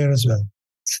stayed there as well,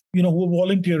 who were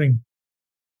volunteering.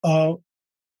 I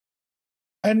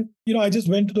just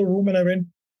went to the room and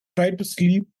tried to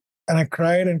sleep, and I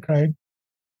cried and cried.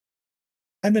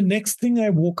 And the next thing I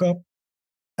woke up,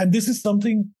 and this is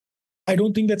something I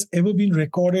don't think that's ever been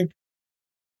recorded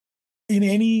in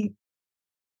any,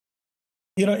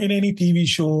 in any TV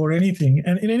show or anything,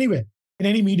 and in any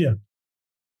media.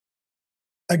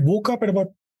 I woke up at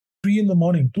about 3 in the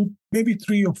morning, maybe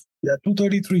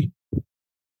 2:33.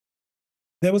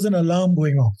 There was an alarm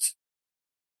going off.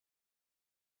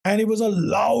 And it was a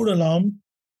loud alarm,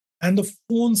 and the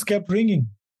phones kept ringing.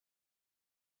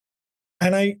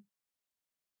 And I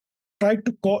tried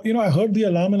to call, I heard the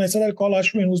alarm, and I said, I'll call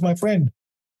Ashwin, who's my friend,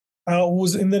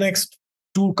 who's in the next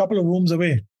couple of rooms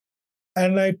away.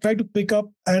 And I tried to pick up,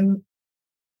 and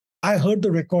I heard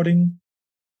the recording.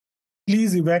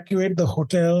 Please evacuate the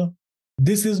hotel.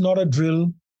 This is not a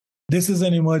drill. This is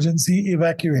an emergency.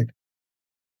 Evacuate.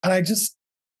 And I just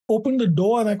opened the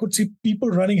door, and I could see people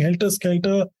running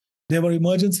helter-skelter. There were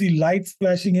emergency lights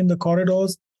flashing in the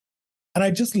corridors. And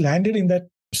I just landed in that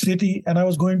city, and I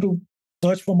was going to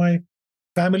search for my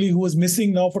family who was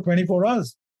missing now for 24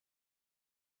 hours.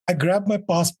 I grabbed my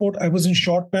passport. I was in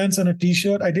short pants and a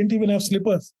T-shirt. I didn't even have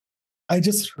slippers. I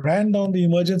just ran down the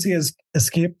emergency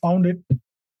escape, found it.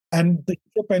 And the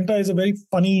Penta is a very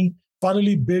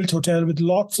funnily built hotel with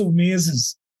lots of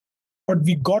mazes. But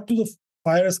we got to the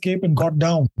fire escape and got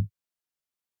down.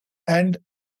 And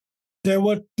there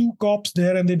were 2 cops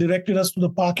there, and they directed us to the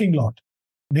parking lot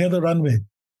near the runway,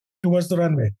 towards the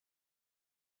runway.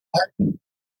 And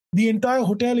the entire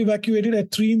hotel evacuated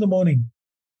at 3 in the morning.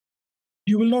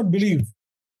 You will not believe.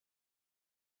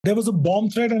 There was a bomb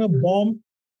threat and a bomb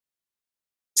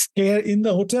scare in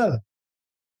the hotel.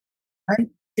 And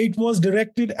it was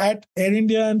directed at Air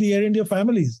India and the Air India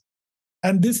families.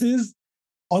 And this is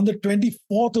on the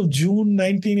 24th of June,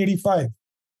 1985.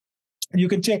 And you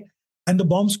can check. And the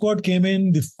bomb squad came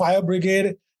in, the fire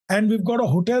brigade, and we've got a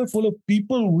hotel full of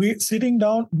people sitting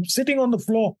on the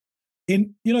floor. It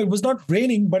was not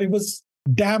raining, but it was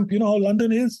damp. You know how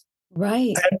London is?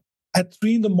 Right. And at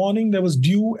 3 in the morning, there was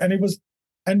dew, and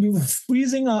we were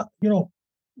freezing,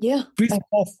 freezing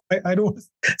off. I don't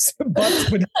say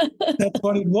but that's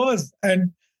what it was.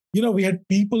 And, we had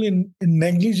people in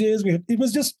negligees. It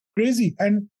was just crazy.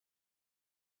 And,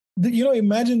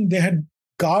 imagine they had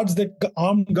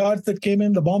armed guards that came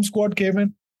in, the bomb squad came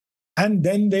in, and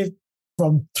then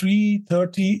from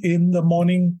 3:30 in the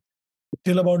morning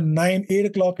till about 8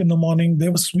 o'clock in the morning, they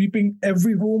were sweeping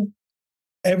every room,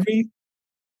 every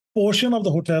portion of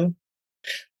the hotel.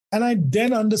 And I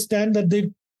then understand that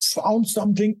they found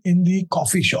something in the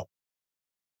coffee shop,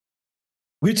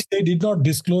 which they did not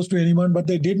disclose to anyone, but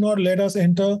they did not let us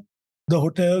enter the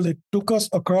hotel. They took us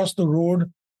across the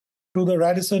road to the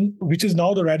Radisson, which is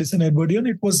now the Radisson Edwardian.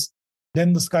 It was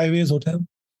then the Skyways Hotel,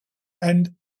 and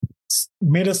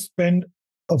made us spend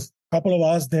a couple of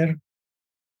hours there.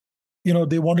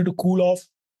 They wanted to cool off.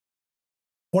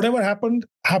 Whatever happened,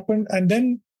 happened. And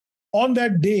then on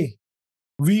that day,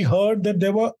 we heard that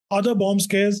there were other bomb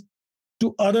scares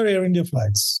to other Air India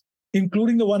flights,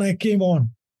 including the one I came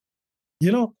on.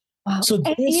 Wow. So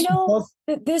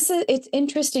it's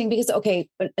interesting because, okay,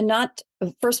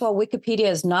 first of all, Wikipedia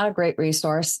is not a great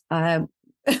resource.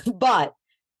 But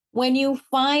when you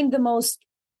find the most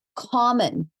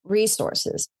common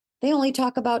resources, they only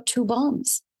talk about 2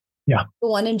 bombs. Yeah. The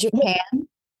one in Japan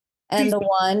and the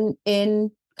one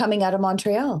coming out of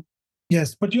Montreal.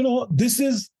 Yes. But, this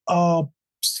is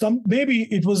maybe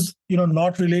it was,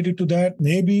 not related to that.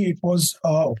 Maybe it was,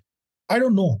 I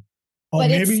don't know. But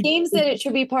it seems that it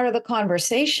should be part of the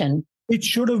conversation. It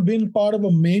should have been part of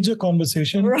a major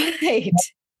conversation. Right.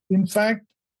 In fact,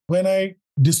 when I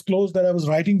disclosed that I was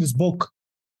writing this book,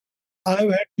 I've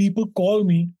had people call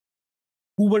me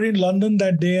who were in London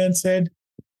that day and said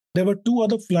there were 2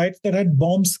 other flights that had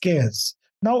bomb scares.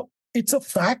 Now, it's a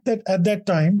fact that at that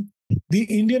time, the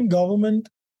Indian government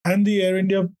and the Air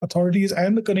India authorities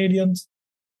and the Canadians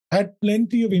had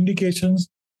plenty of indications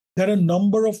that a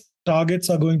number of targets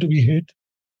are going to be hit,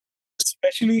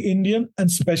 especially Indian and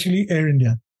especially Air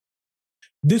India.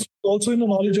 This is also in the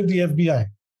knowledge of the FBI.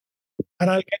 And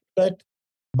I'll get to that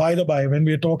by the by when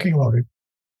we're talking about it.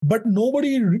 But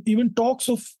nobody even talks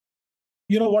of,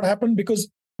 what happened, because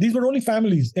these were only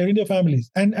families, Air India families.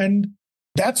 And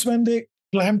that's when they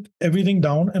clamped everything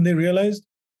down and they realized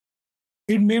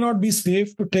it may not be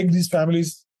safe to take these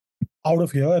families out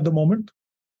of here at the moment.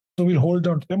 So we'll hold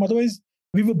on to them. Otherwise,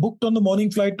 we were booked on the morning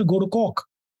flight to go to Cork,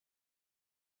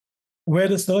 where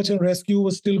the search and rescue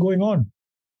was still going on.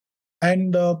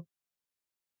 And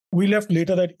we left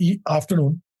later that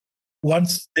afternoon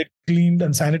once they cleaned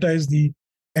and sanitized the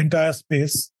entire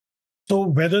space. So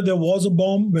whether there was a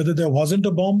bomb, whether there wasn't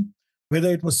a bomb, whether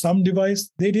it was some device,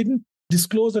 they didn't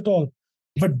disclose at all.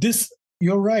 But this,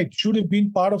 you're right, should have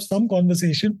been part of some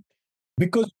conversation,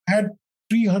 because we had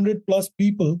 300 plus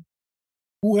people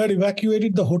who had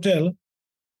evacuated the hotel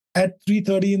at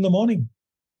 3:30 in the morning.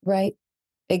 Right.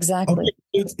 Exactly.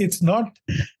 Okay. It's not,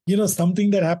 something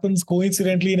that happens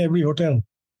coincidentally in every hotel.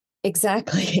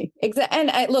 Exactly.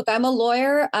 And I'm a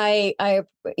lawyer. I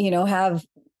have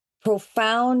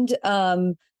profound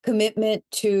commitment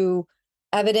to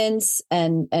evidence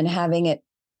and having it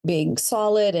being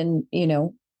solid and,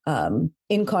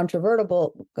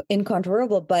 incontrovertible,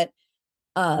 but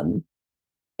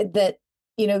that,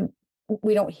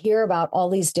 we don't hear about all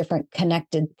these different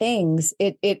connected things.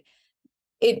 It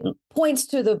points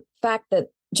to the fact that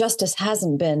justice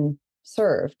hasn't been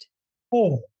served.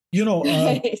 To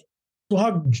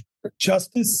have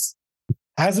justice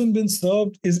hasn't been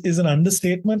served is an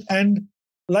understatement. And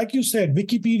like you said,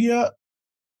 Wikipedia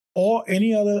or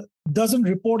any other doesn't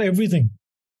report everything.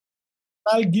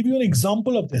 I'll give you an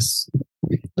example of this.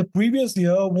 The previous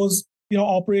year was,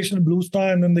 Operation Blue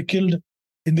Star, and then they killed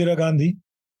Indira Gandhi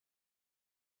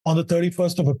on the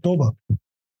 31st of October.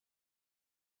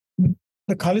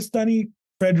 The Khalistani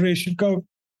Federation,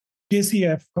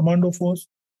 KCF, Commando Force,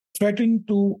 threatened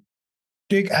to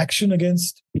take action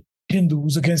against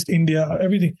Hindus, against India,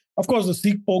 everything. Of course, the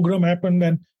Sikh pogrom happened,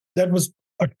 and that was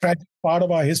a tragic part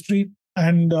of our history.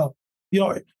 And,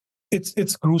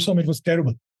 it's gruesome. It was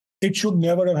terrible. It should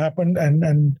never have happened.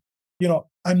 And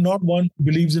I'm not one who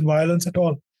believes in violence at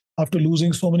all after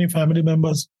losing so many family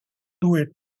members to it.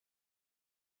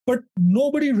 But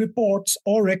nobody reports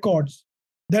or records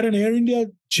that an Air India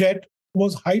jet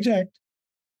was hijacked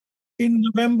in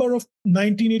November of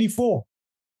 1984.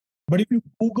 But if you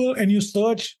Google and you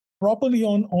search properly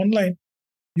online,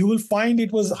 you will find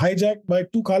it was hijacked by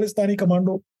 2 Khalistani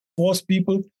Commando Force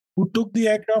people who took the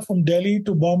aircraft from Delhi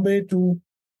to Bombay to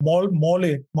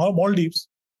Maldives,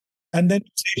 and then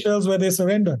Seychelles, where they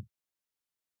surrendered.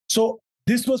 So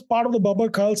this was part of the Babbar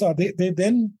Khalsa. They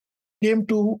then came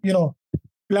to,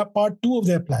 part 2 of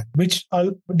their plan, which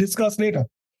I'll discuss later.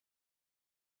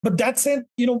 But that said,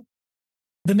 the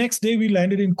next day we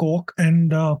landed in Cork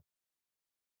and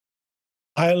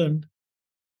Ireland.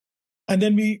 And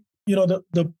then we,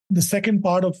 the second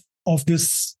part of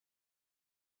this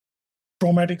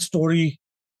traumatic story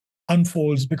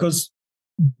unfolds, because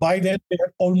by then they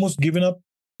had almost given up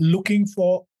looking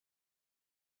for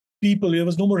people. There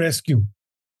was no more rescue.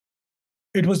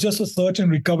 It was just a search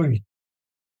and recovery.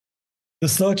 The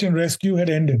search and rescue had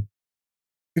ended.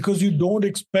 because you don't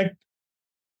expect,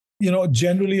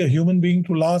 generally a human being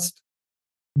to last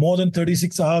more than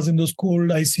 36 hours in those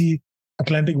cold, icy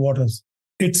Atlantic waters.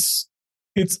 It's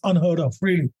unheard of,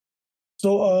 really.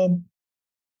 So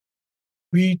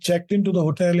we checked into the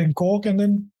hotel in Cork, and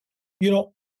then,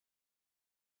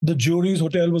 the jury's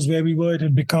hotel was where we were. It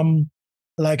had become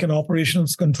like an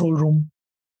operations control room.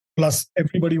 Plus,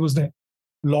 everybody was there.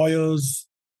 Lawyers,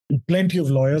 plenty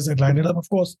of lawyers that lined up. Of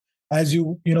course, as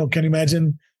you can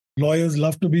imagine, lawyers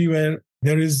love to be where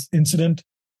there is incident,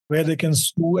 where they can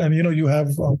sue. And, you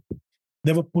have,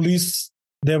 there were police,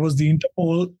 there was the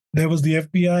Interpol, there was the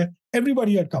FBI.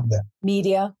 Everybody had come there.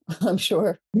 Media, I'm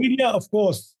sure. Media, of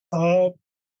course.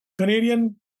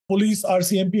 Canadian police,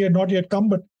 RCMP had not yet come,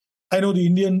 but I know the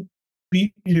Indian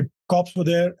cops were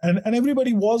there, and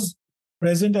everybody was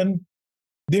present, and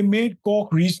they made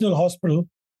Cork Regional Hospital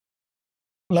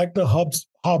like the hub,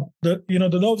 the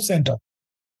nerve center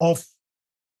of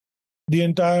the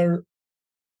entire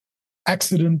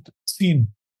accident scene,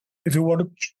 if you want to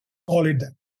call it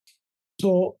that.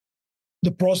 So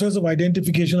the process of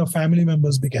identification of family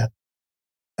members began.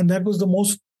 And that was the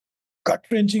most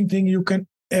gut-wrenching thing you can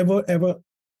ever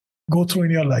go through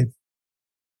in your life.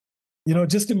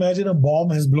 Just imagine a bomb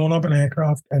has blown up an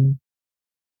aircraft, and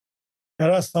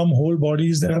there are some whole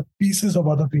bodies, there are pieces of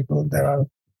other people, there are,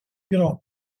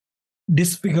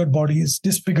 disfigured bodies,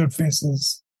 disfigured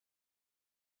faces.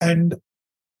 And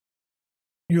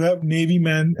you have Navy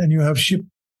men and you have ship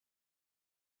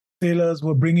sailors who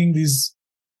are bringing these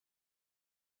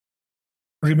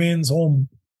remains home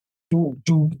to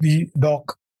the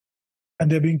dock,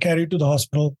 and they're being carried to the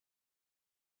hospital.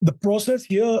 The process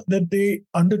here that they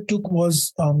undertook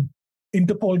was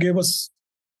Interpol gave us,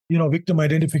 victim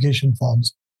identification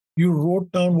forms. You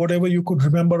wrote down whatever you could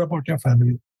remember about your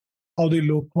family, how they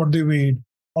looked, what they weighed,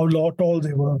 how tall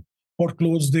they were, what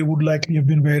clothes they would likely have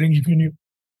been wearing if you knew,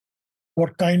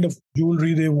 what kind of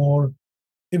jewelry they wore,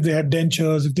 if they had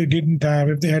dentures, if they didn't have,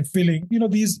 if they had filling,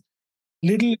 these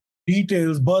little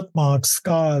details, birthmarks,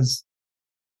 scars,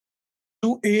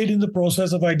 to aid in the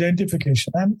process of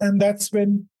identification. And that's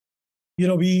when,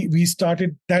 we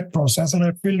started that process, and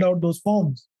I filled out those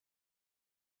forms.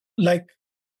 Like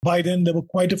by then, there were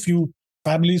quite a few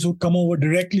families who'd come over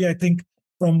directly, I think,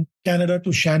 from Canada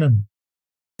to Shannon,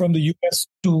 from the US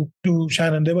to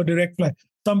Shannon. They were direct flight.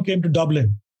 Some came to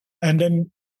Dublin and then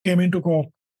came into Cork.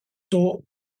 So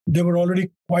there were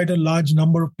already quite a large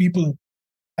number of people.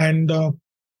 And,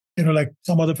 like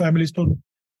some other families told me,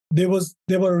 they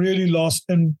were really lost.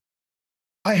 And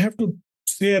I have to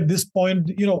say at this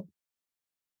point,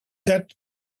 that,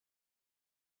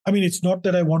 it's not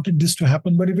that I wanted this to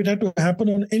happen, but if it had to happen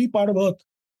on any part of Earth,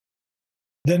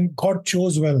 then God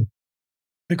chose well.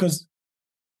 Because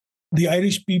the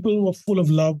Irish people were full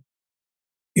of love,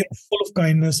 full of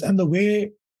kindness, and the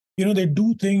way, they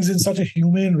do things in such a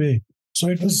humane way. So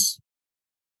it was...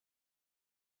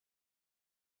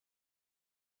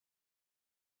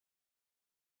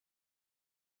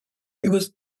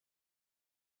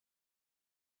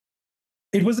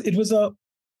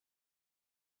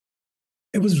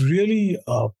 It was really,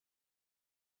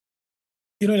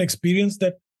 an experience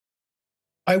that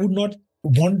I would not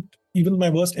want even my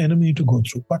worst enemy to go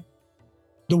through. But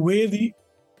the way the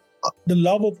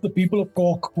love of the people of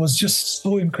Cork was just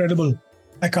so incredible,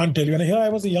 I can't tell you. And here I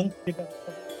was a young kid.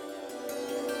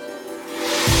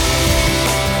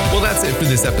 Well, that's it for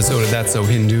this episode of That's So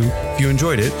Hindu. If you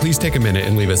enjoyed it, please take a minute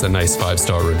and leave us a nice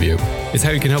 5-star review. It's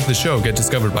how you can help the show get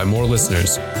discovered by more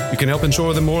listeners. You can help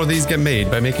ensure that more of these get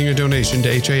made by making a donation to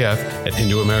HAF at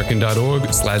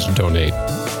hinduamerican.org/donate.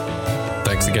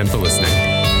 Thanks again for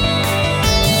listening.